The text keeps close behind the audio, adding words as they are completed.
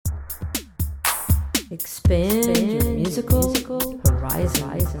Expand your musical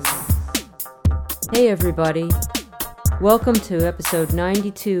horizons. Hey everybody, welcome to episode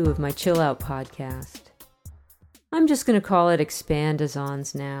 92 of my Chill Out podcast. I'm just going to call it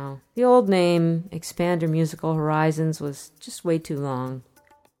Expandizons now. The old name, Expand Your Musical Horizons, was just way too long.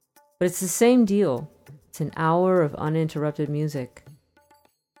 But it's the same deal. It's an hour of uninterrupted music.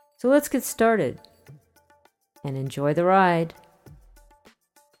 So let's get started and enjoy the ride.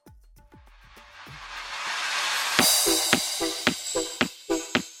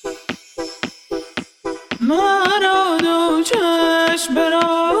 مرا دو چشم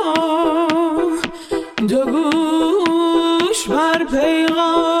براه دو گوش بر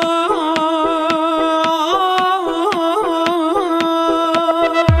پیغام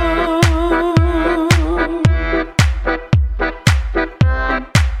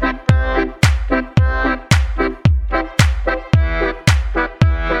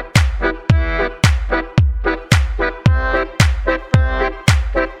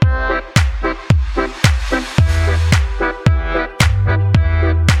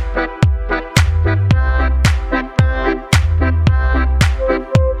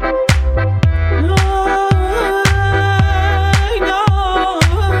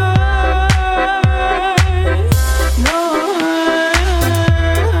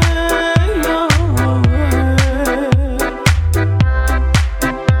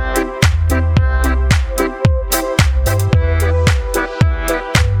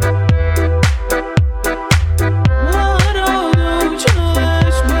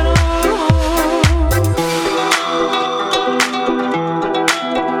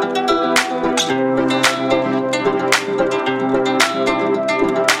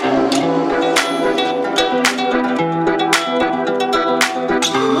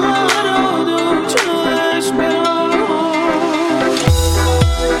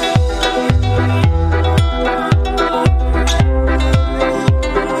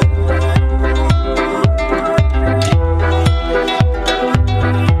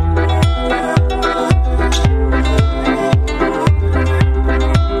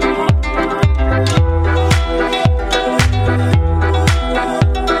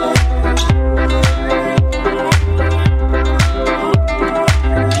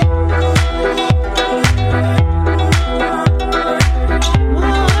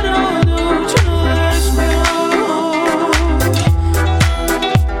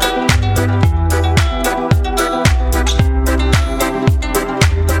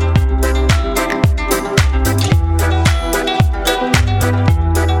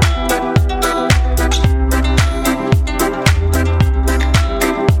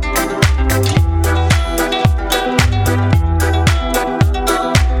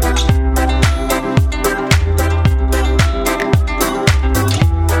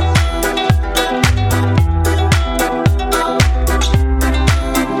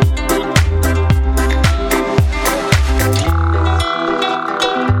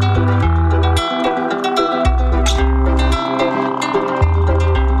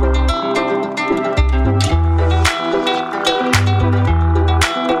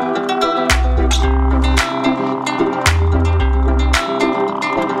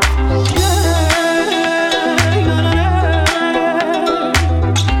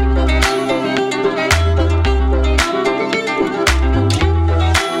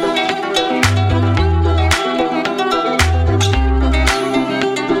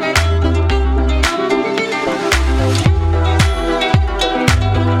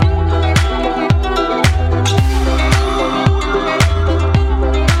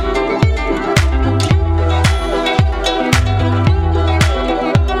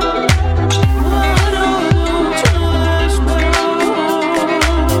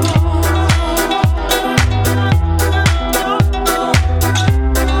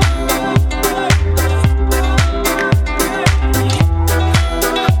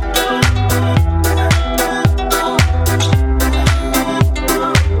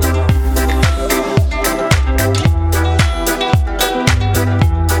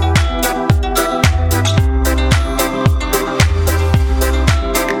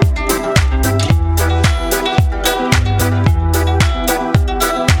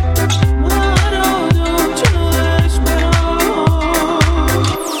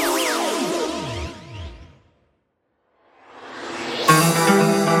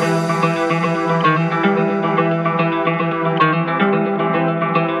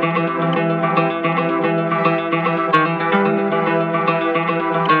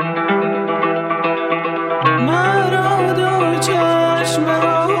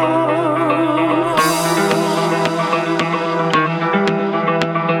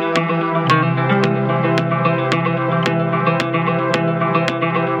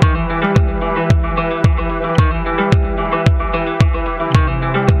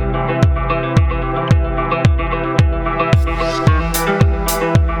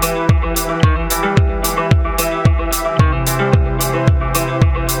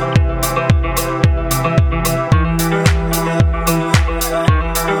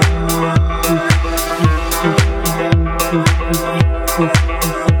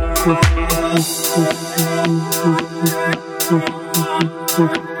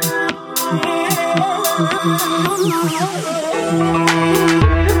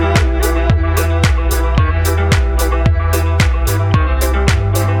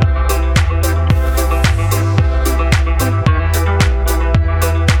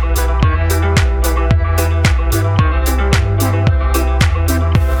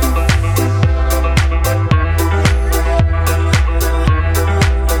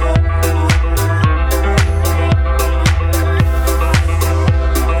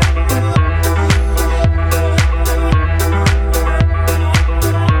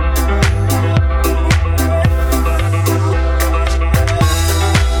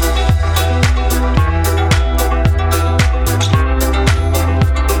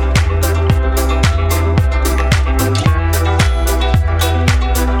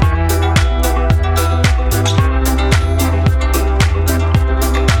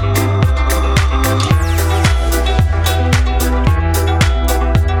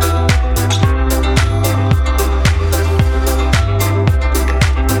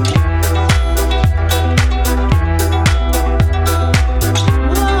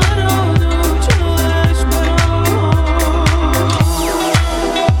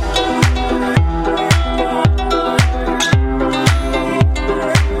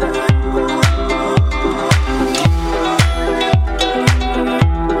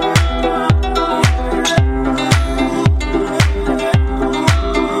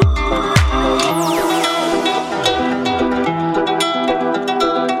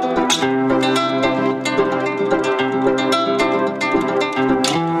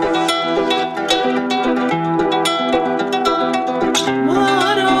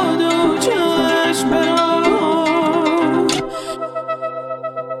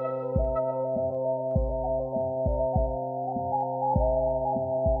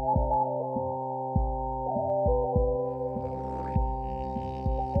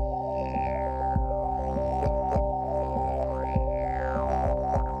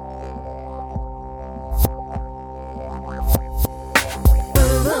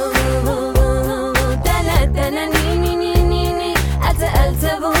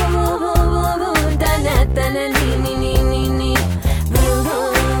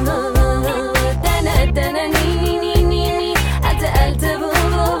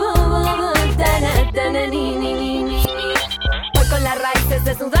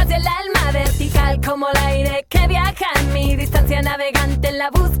desnudo hacia el alma, vertical como el aire que viaja en mi distancia navegante en la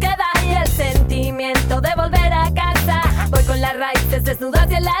búsqueda y el sentimiento de volver a casa. Voy con las raíces desnudo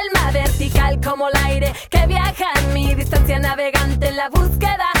hacia el alma, vertical como el aire que viaja en mi distancia navegante en la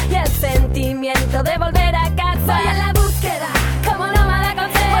búsqueda y el sentimiento de volver a casa. Voy en la búsqueda, como nómada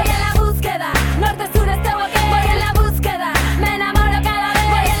con sed. Voy en la búsqueda, norte, sur, este, oeste. Voy en la búsqueda, me enamoro cada vez.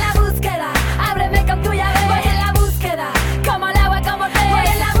 Voy en la búsqueda, ábreme con tu llave. Voy en la búsqueda, como el agua, como el té. Voy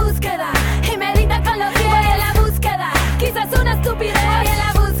en la búsqueda, y medita con los pies. Voy en la búsqueda, quizás una estupidez. Voy en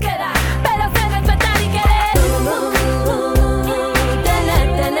la búsqueda, pero sé respetar y querer.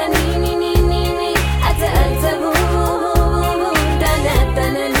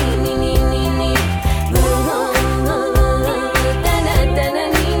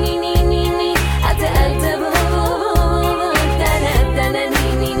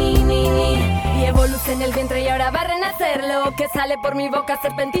 En el vientre y ahora va a renacer lo que sale por mi boca,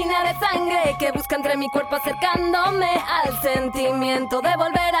 serpentina de sangre que busca entre mi cuerpo acercándome al sentimiento de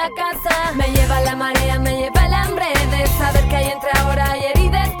volver a casa. Me lleva la marea, me lleva el hambre de saber que hay entre ahora, ayer y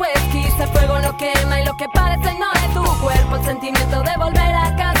después. Quizá el fuego lo quema y lo que parece no es tu cuerpo, el sentimiento de volver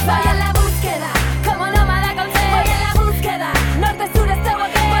a casa. Voy en la búsqueda, como nómada con sed. Voy en la búsqueda, norte, sur, este,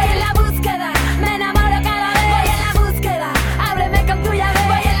 oeste. Voy en la búsqueda, me enamoro cada vez. Voy en la búsqueda, ábreme con tu llave.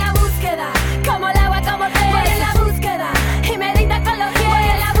 Voy en la búsqueda, como el agua, como el té. Voy en la búsqueda, y medita con los pies. Voy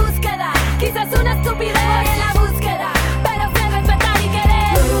en la búsqueda, quizás una estupidez. Voy en la búsqueda, pero sé respetar y querer.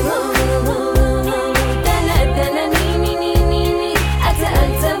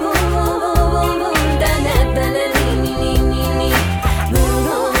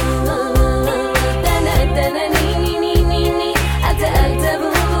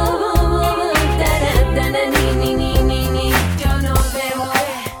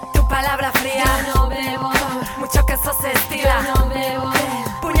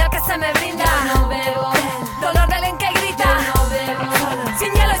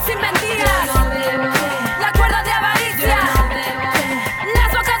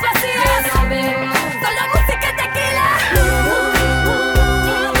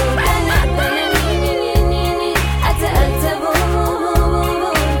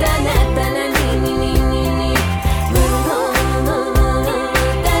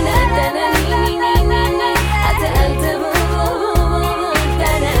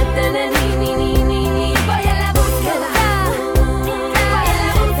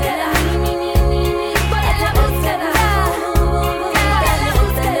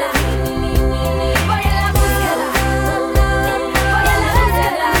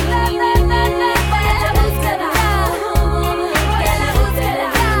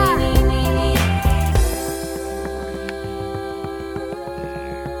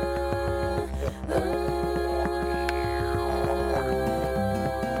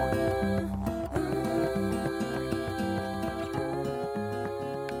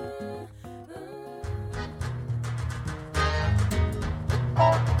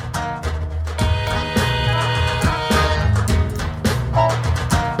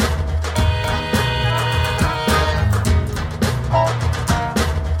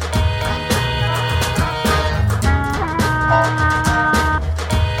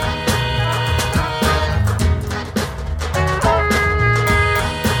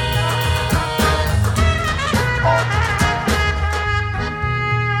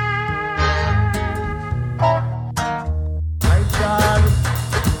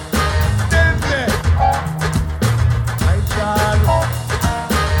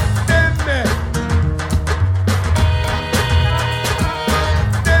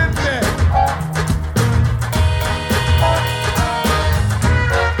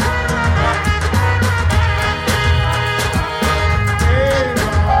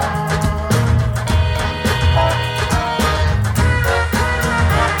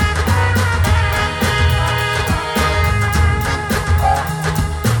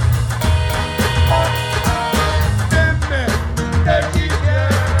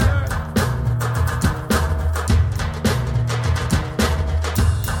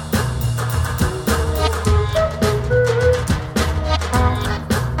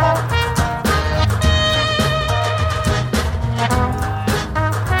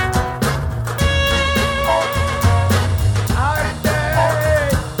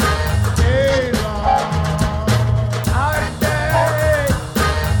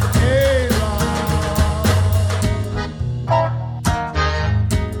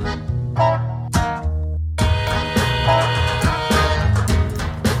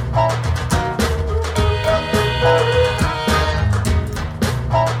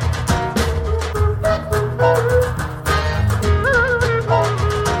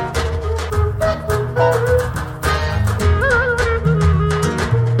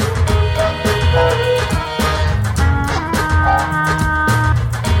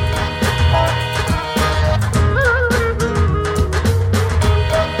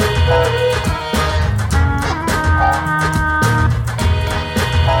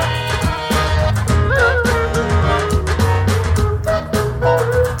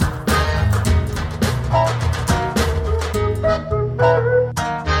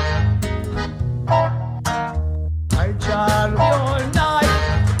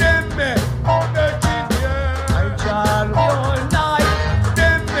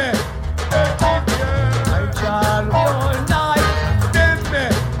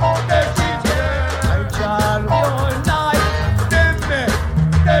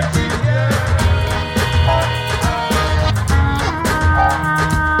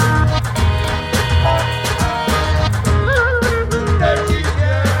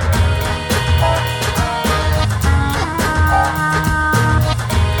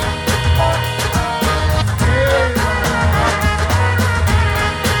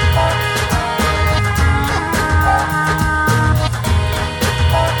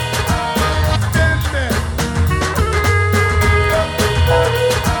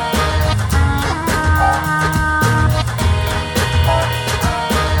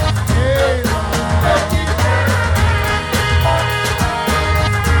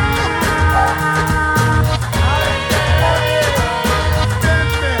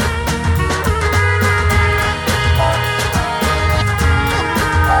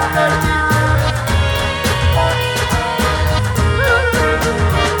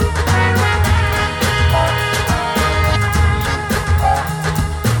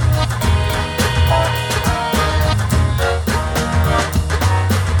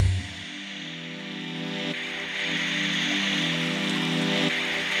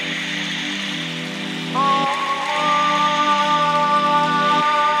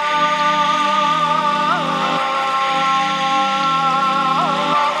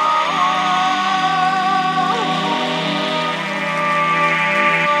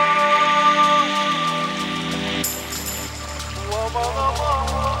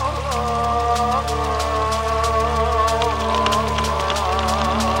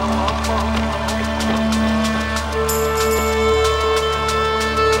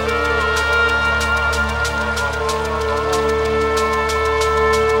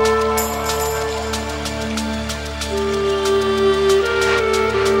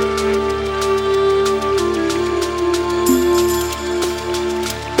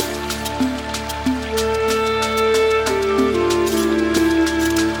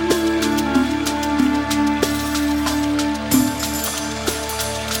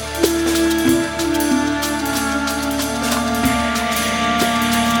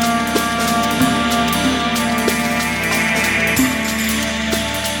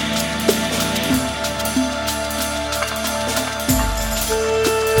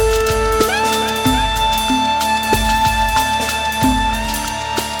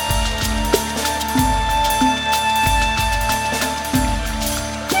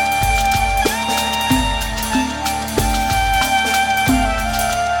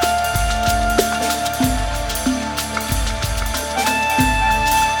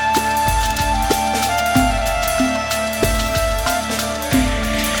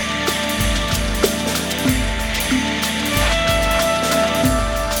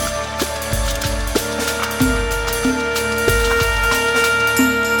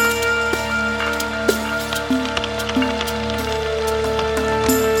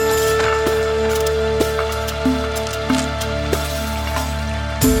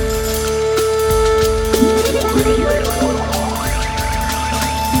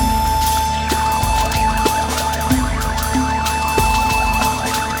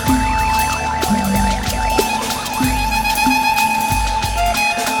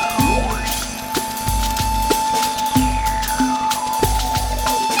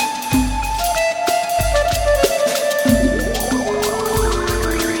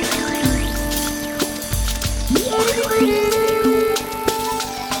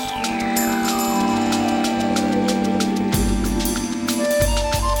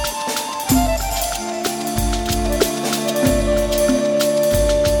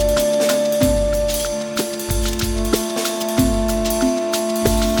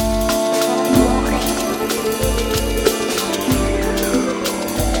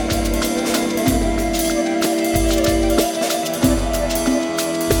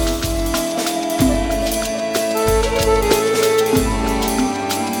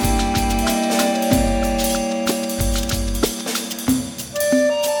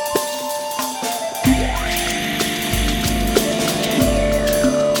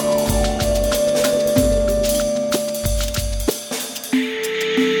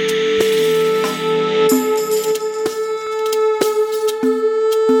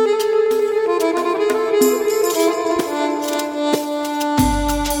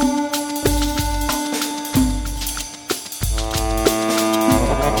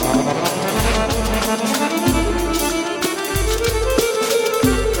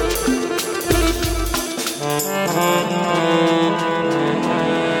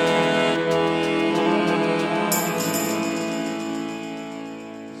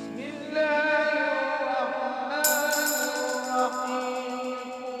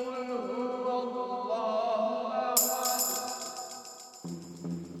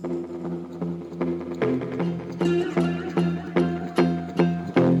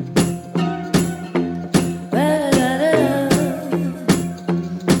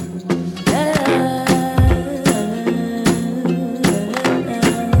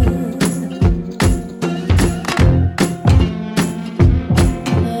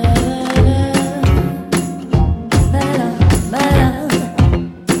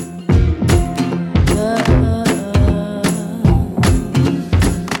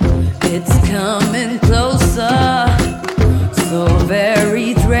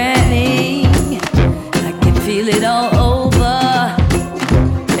 very threatening. I can feel it all over.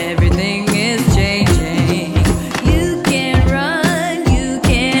 Everything is changing. You can't run, you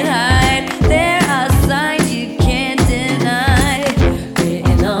can't hide. There are signs you can't deny.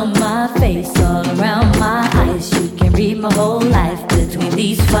 Written on my face, all around my eyes. You can read my whole life between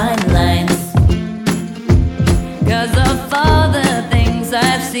these fine lines. 'Cause of all the things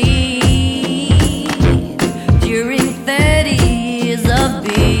I've seen during 30 years of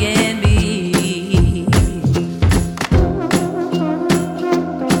being me.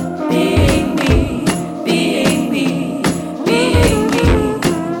 Being me, being me, being me,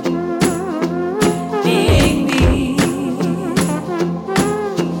 being me.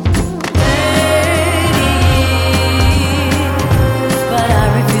 30 years, but I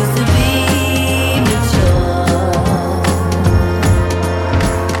refuse to be mature.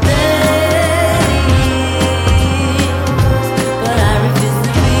 30 years, but I refuse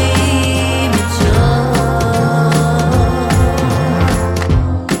to be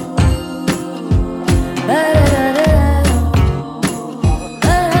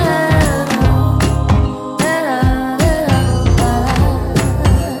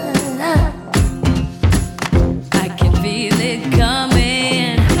I can feel it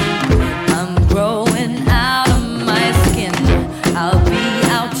coming. I'm growing out of my skin. I'll be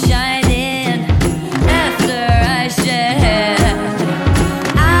outshining after I shed.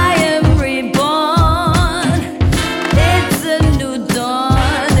 I am reborn. It's a new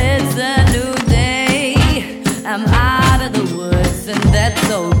dawn. It's a new day. I'm out of the woods and that's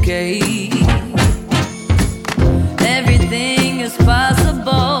okay. Everything is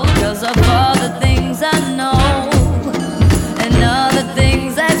possible 'cause of all the things I know and all the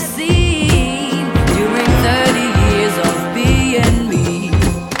things I've seen during 30 years of being me.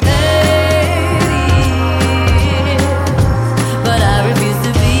 30 years, but I refuse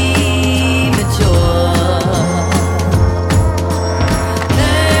to be mature.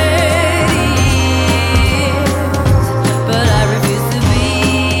 30 years, but I refuse to be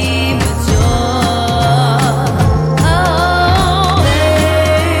mature. Oh,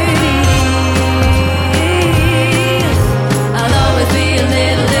 30 years, I'll always be a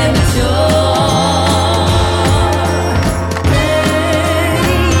little immature.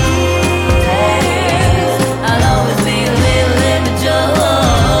 30 years, I'll always be a little immature.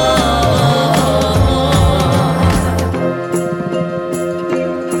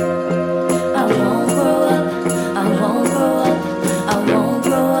 I won't grow up, I won't grow up, I won't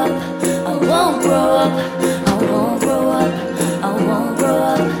grow up, I won't grow up, I won't grow up, I won't grow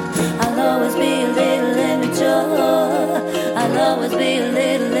up. I'll always be a little immature. I'll always be a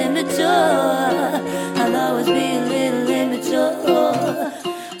little immature. I'll always be a little immature.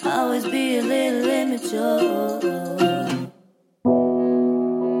 Always be a little immature.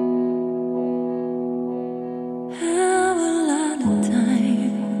 Have a lot of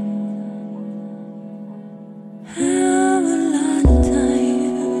time. Have a lot of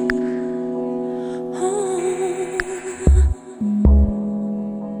time. Oh.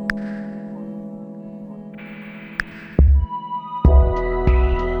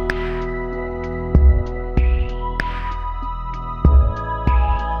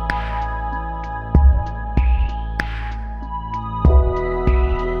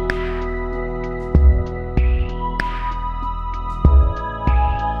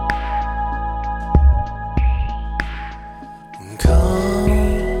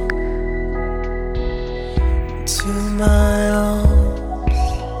 Come to my arms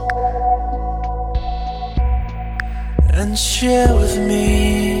and share with me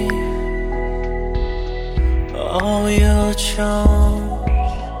all your charms.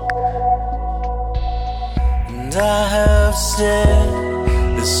 And I have said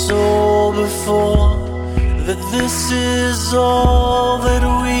this all before, that this is all that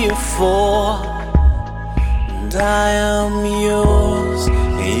we are for. And I am yours,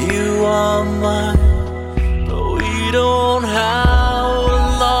 and you are mine, but we don't have a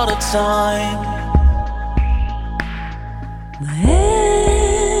lot of time. My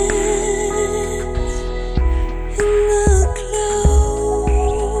hands in the clouds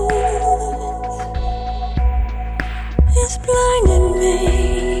is blinding me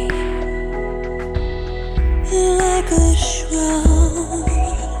like a shroud.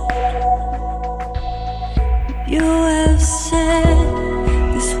 You have said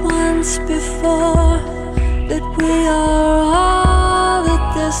this once before, that we are all that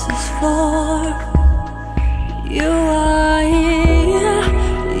this is for. You are here,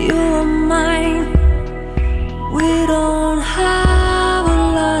 you are mine. We don't have a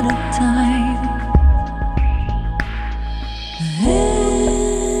lot of time.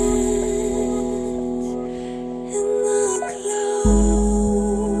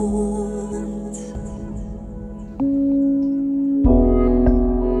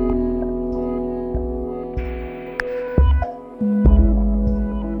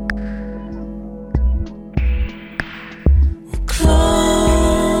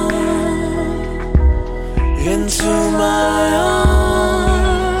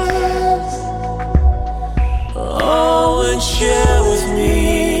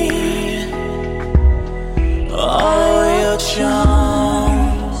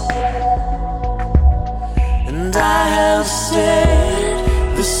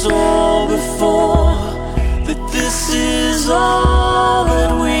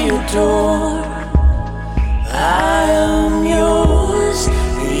 door. I am yours,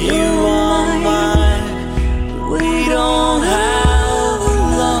 you are mine. We don't have a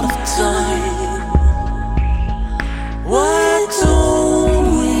lot of time. Why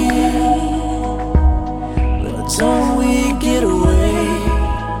don't we get away?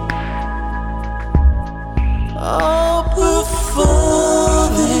 Oh, before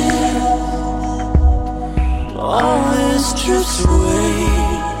this, all this drifts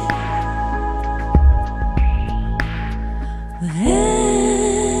away.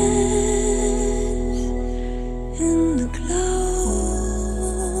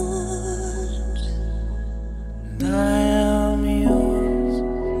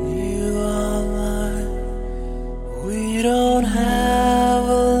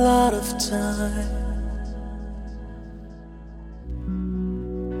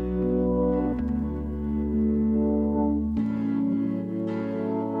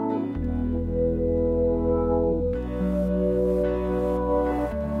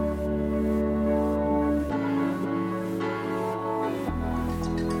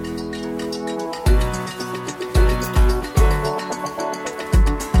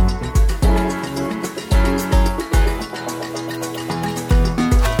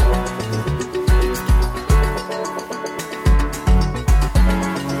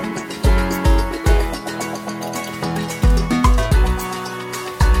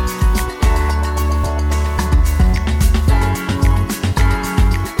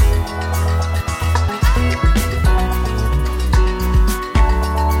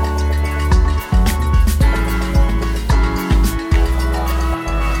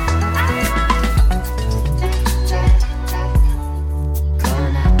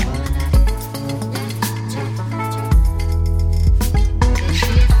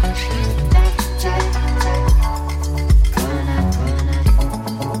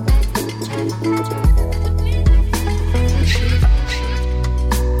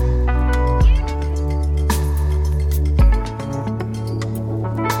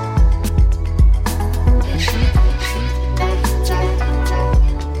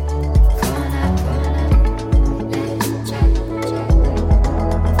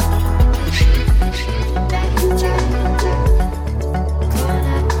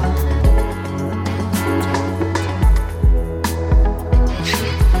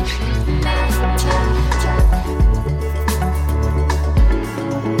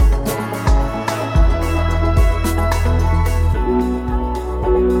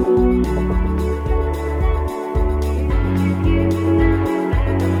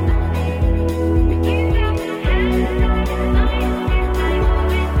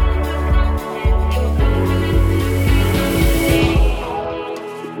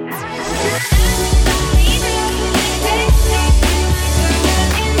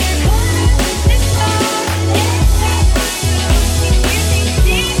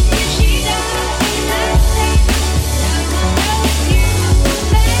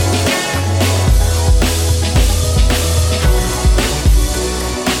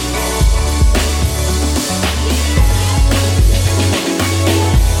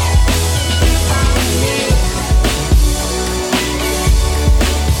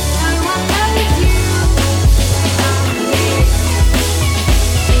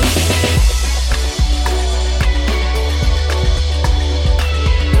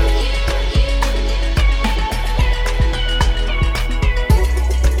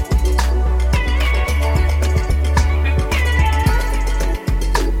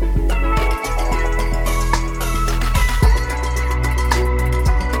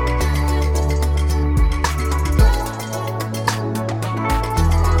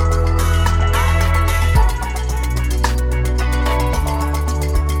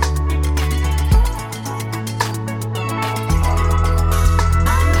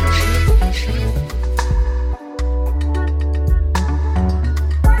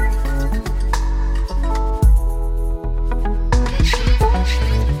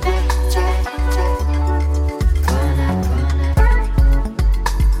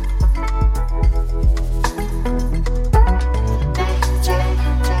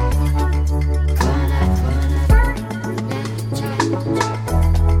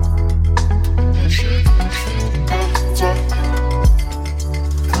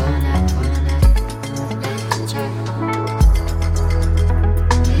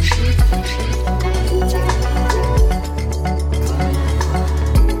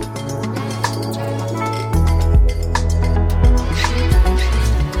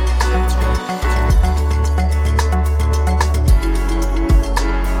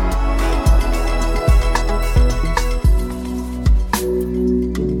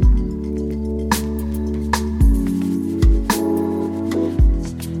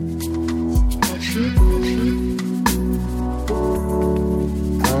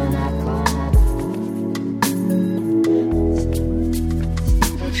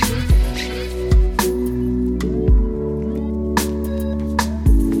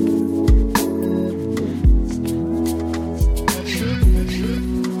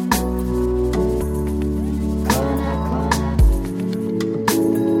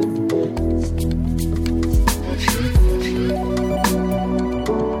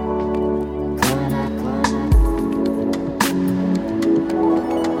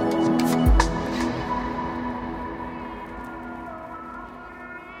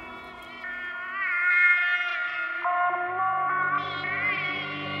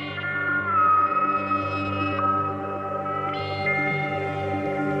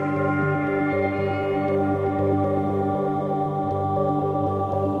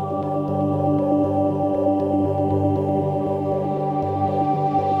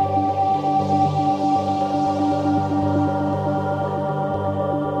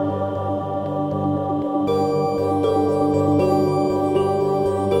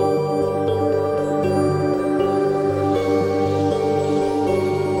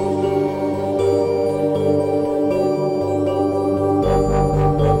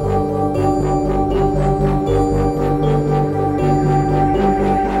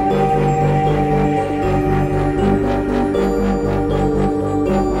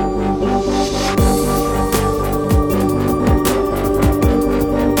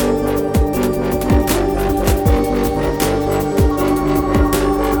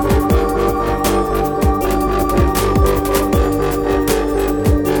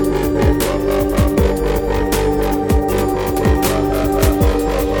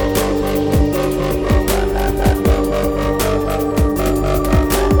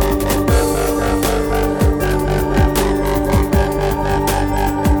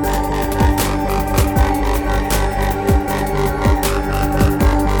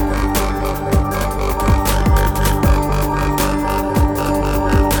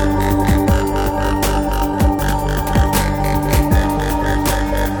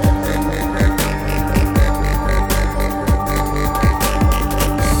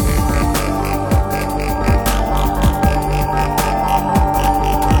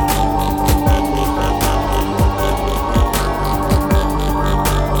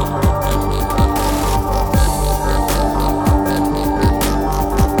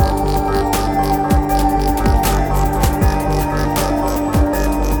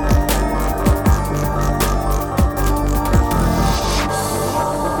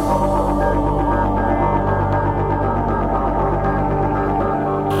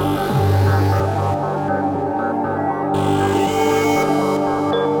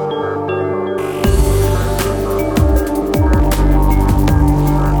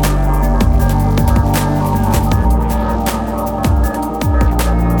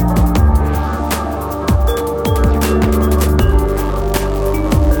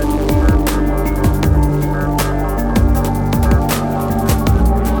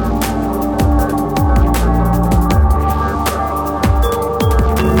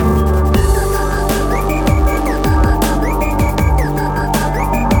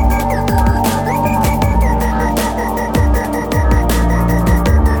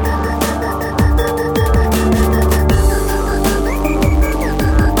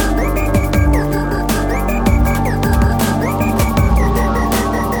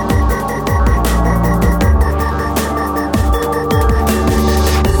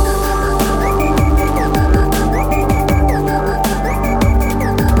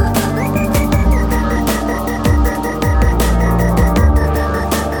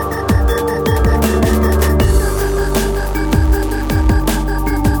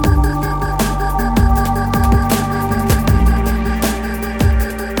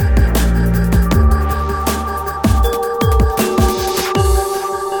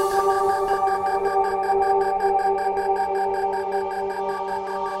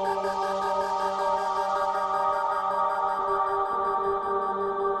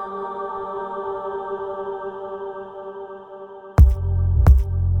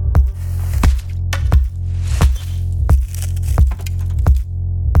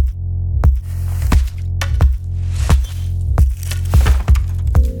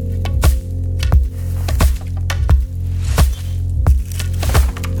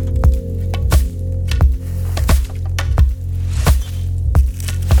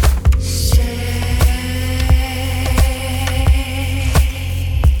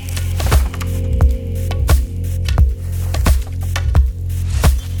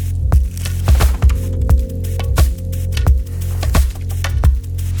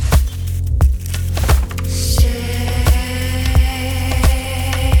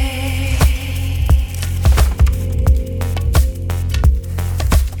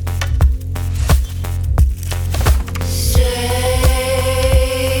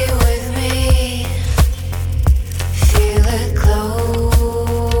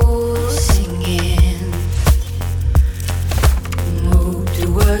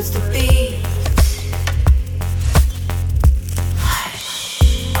 supposed to be.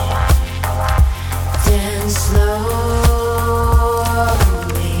 Dance slowly.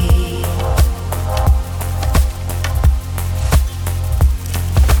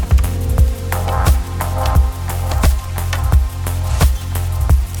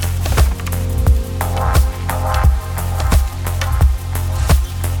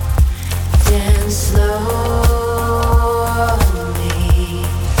 Dance slowly.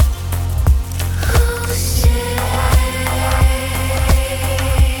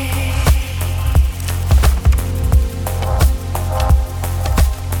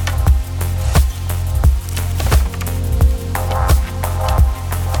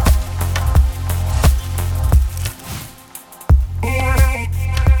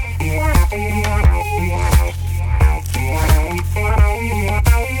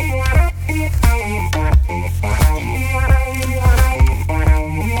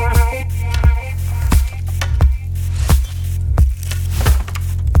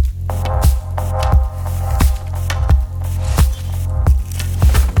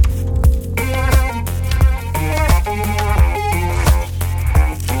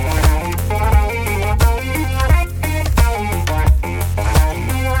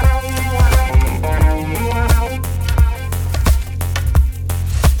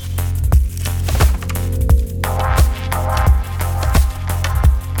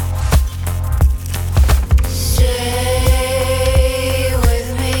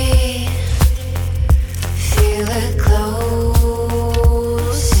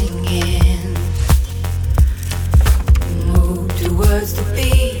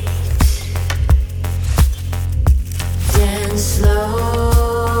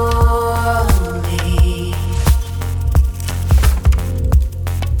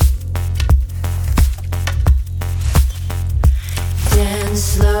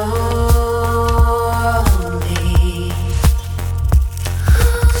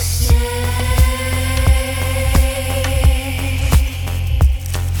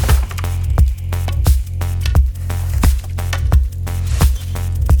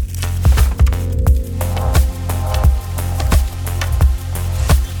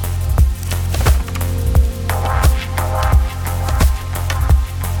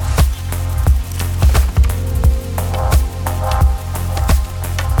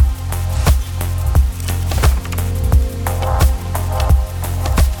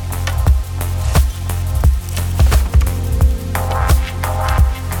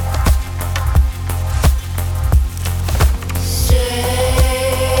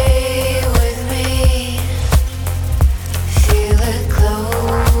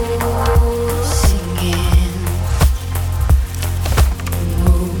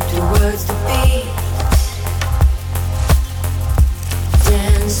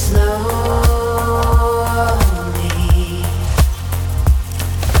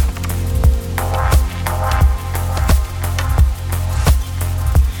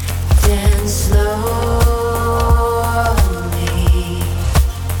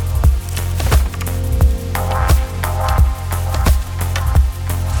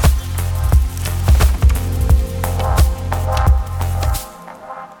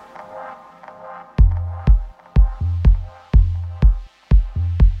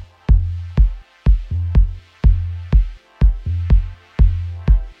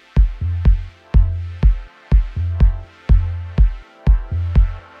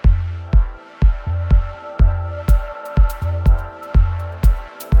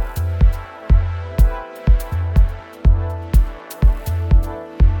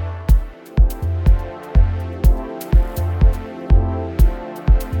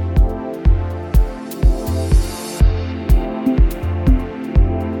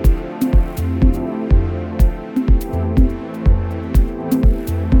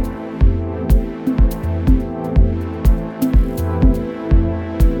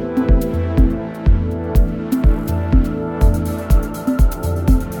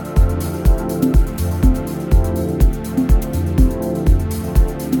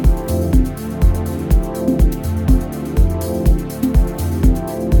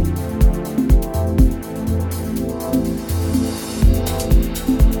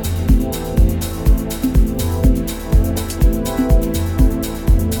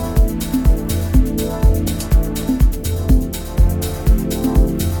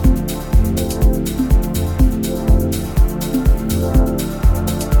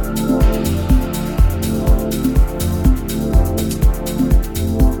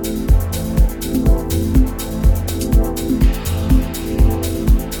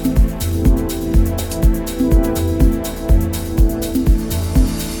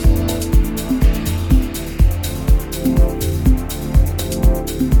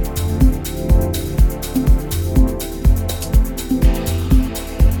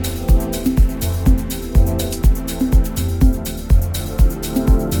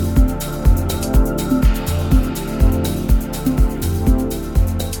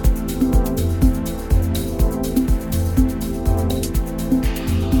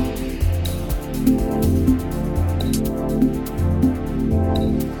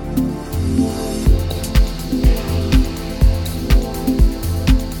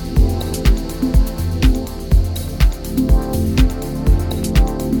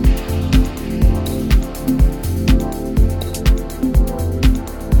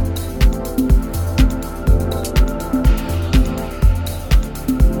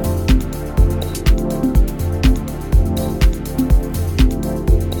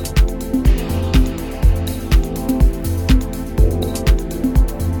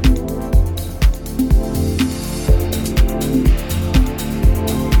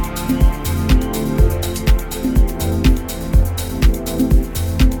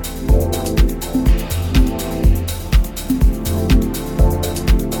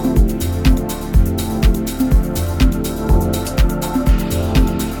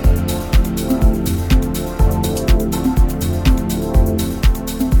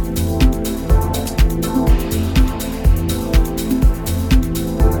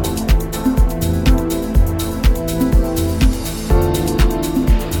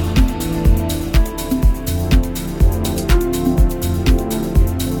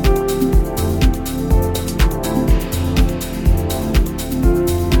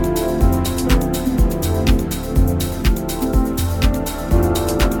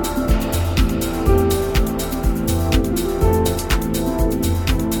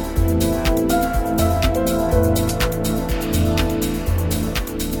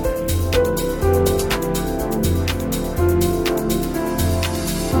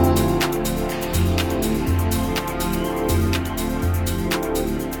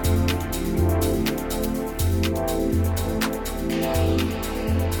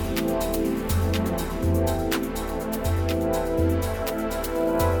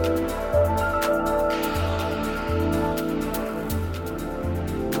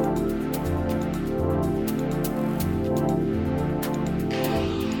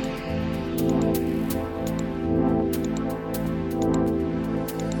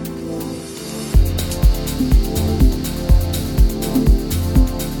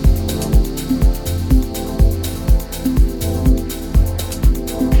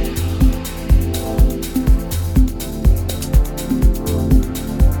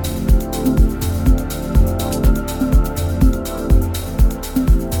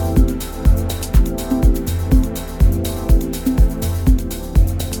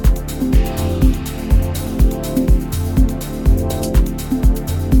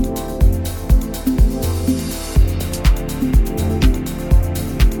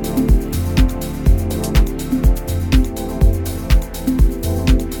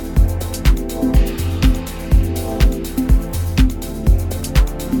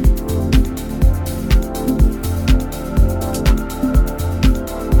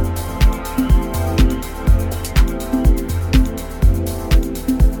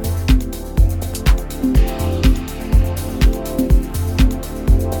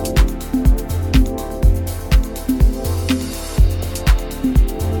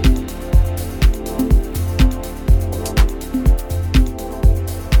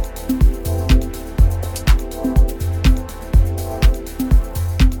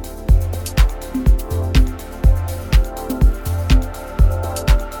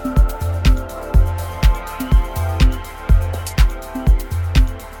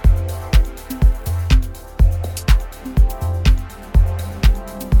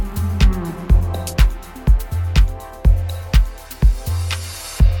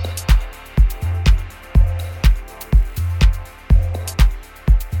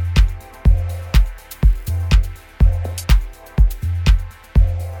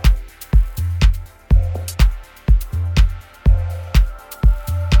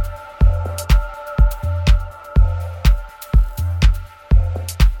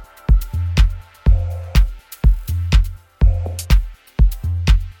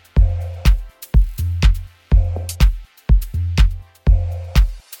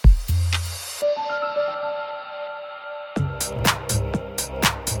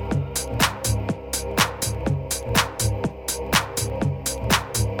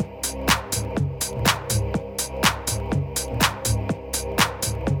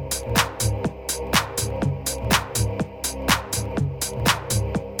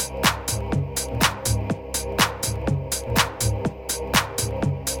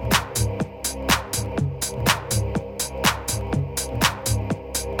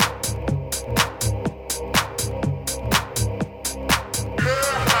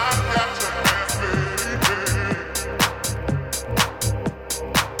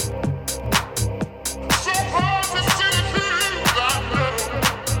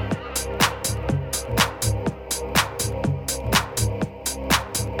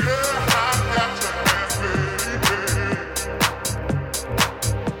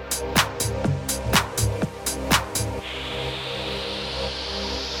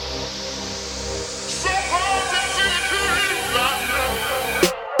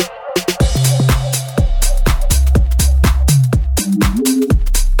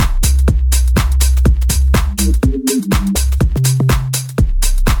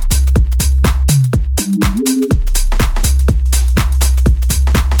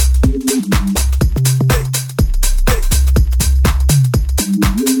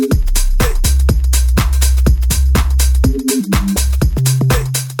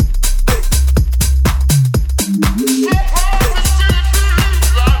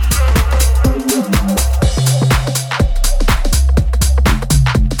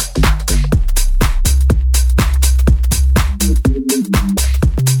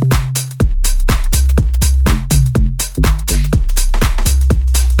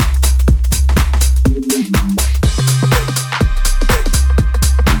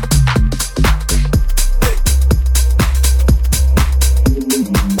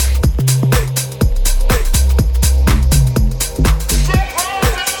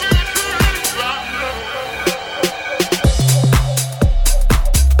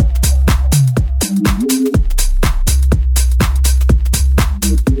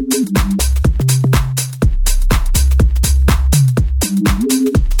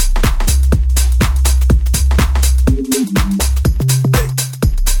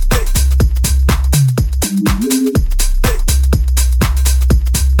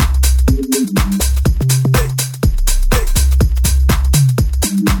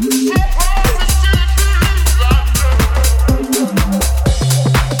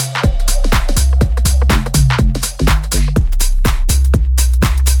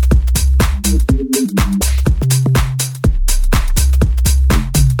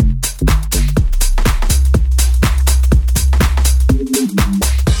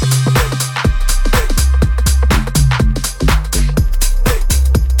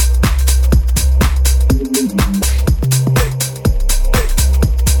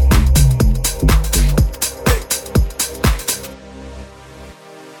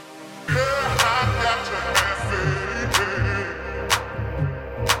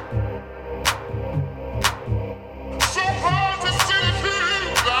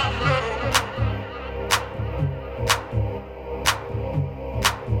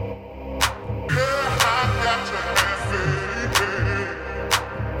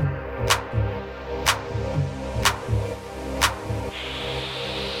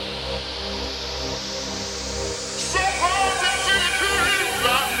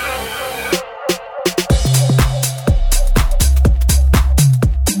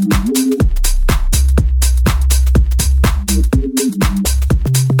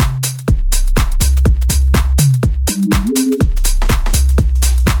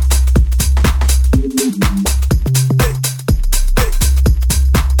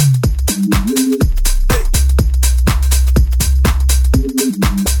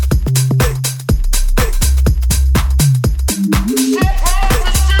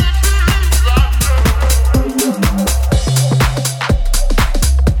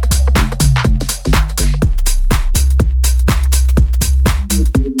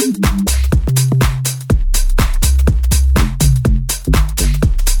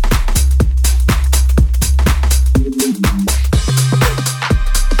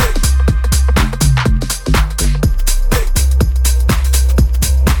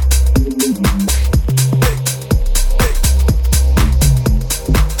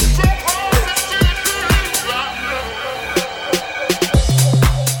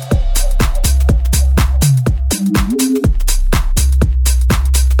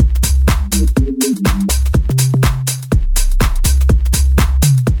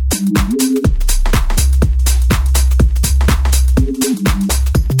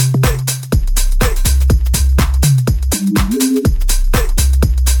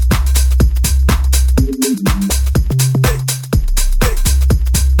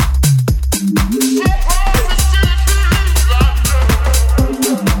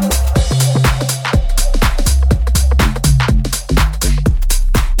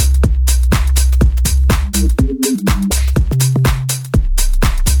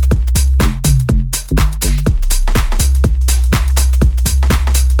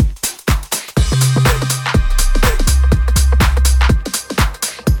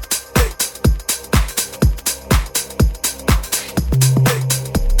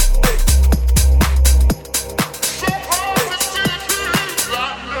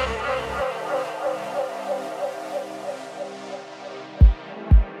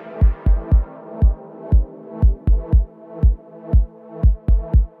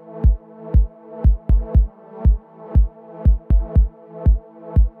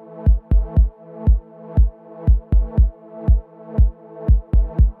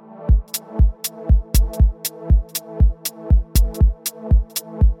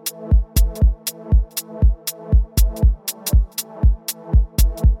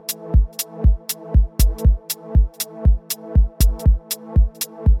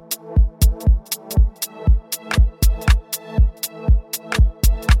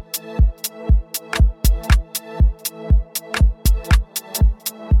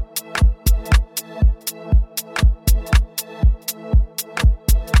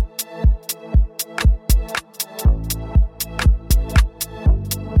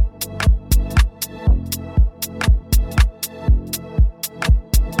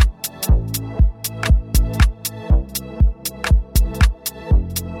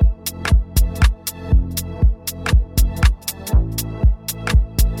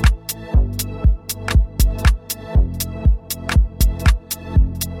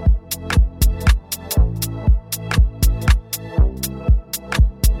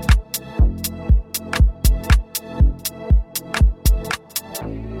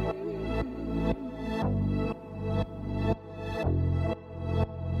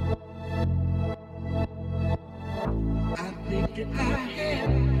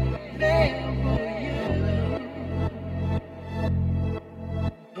 there for you.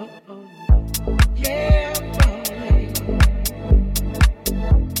 Yeah, boy.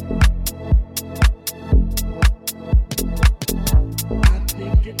 I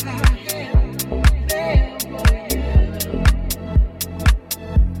think that I am there.